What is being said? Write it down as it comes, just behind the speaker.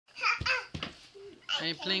Are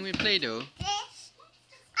you playing with Play-Doh? This.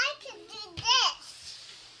 I can do this.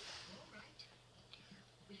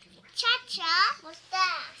 Cha-cha. What's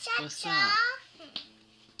that? Cha-cha. What's that?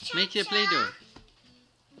 Make your Play-Doh.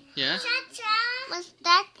 Yeah? Cha-cha. What's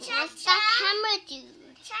that? What's that camera do?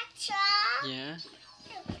 Cha-cha. Yeah.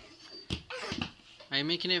 Are you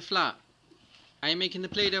making it flat? Are you making the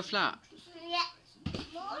Play-Doh flat? Yeah.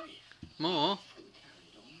 More? More?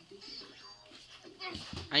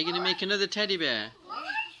 Are you going to make another teddy bear?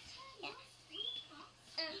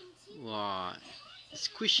 What?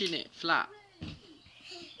 Squishing it flat.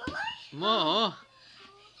 More?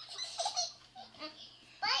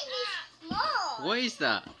 What is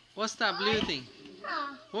that? What's that blue thing?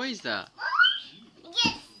 What is that?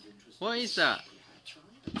 Yes. What is that?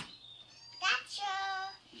 That's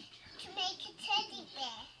to make a teddy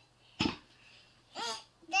bear.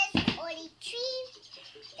 There's only 3.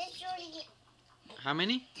 There's only How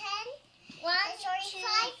many? 10. There's only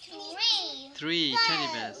 5. 3. 3 teddy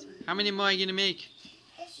bears. How many more are you going to make?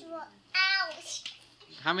 This one. Ouch.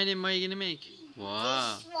 How many more are you going to make?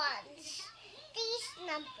 Wow. These ones. These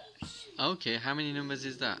numbers. Okay, how many numbers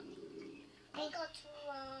is that? I got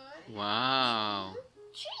 1. Wow.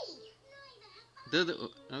 3.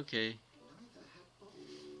 Okay.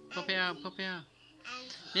 Pop it out, pop it out.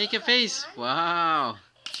 And Make a face. Wow.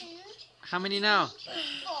 2. How many now? 4.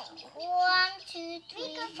 1, 2,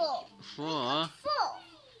 3, 4. 4. 4.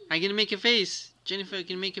 Are you going to make a face? Jennifer, can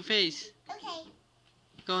you make a face? Okay.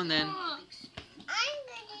 Go on then. I'm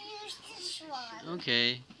going to use this one.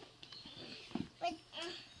 Okay. With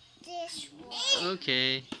this one.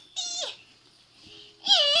 Okay.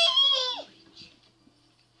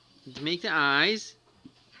 Make the eyes.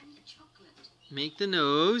 Make the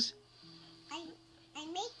nose. I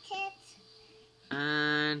make it.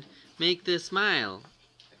 And make the smile.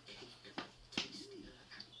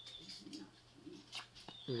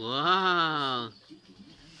 Wow.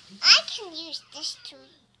 I can use this too.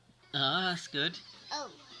 Oh, that's good. Oh.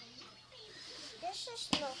 This is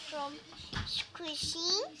not from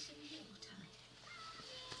squishy.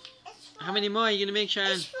 How many more are you going to make,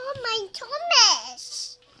 Sharon? It's from my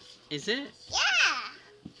Thomas. Is it? Yeah.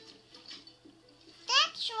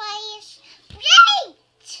 That's why it's great.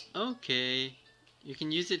 Okay. You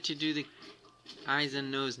can use it to do the eyes and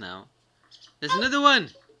nose now. There's another one.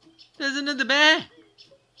 There's another bear. Now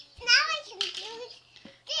I can do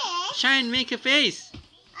this. Sharon, make a face.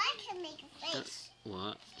 I can make a face.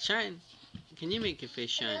 What? Sharon, can you make a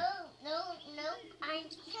face, Sharon? No. I'm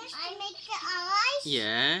first I make the eyes.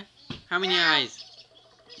 Yeah. How many Now. eyes?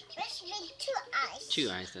 Let's make 2 eyes. 2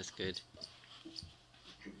 eyes, that's good.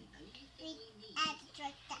 We add it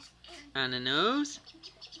like that. And a nose.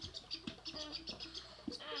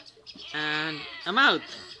 And a mouth.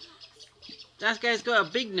 That guy's got a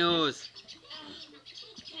big nose.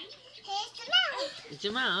 Here's the mouth. It's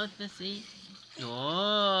your mouth, let's see.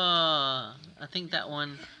 Oh, I think that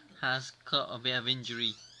one has got a bit of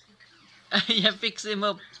injury. Yeah, fix him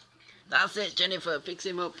up. That's it, Jennifer, fix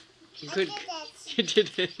him up. I Good. did it. You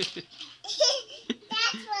did it.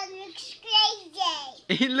 That one looks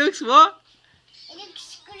crazy. It looks what? It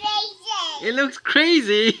looks crazy. It looks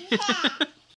crazy. Yeah.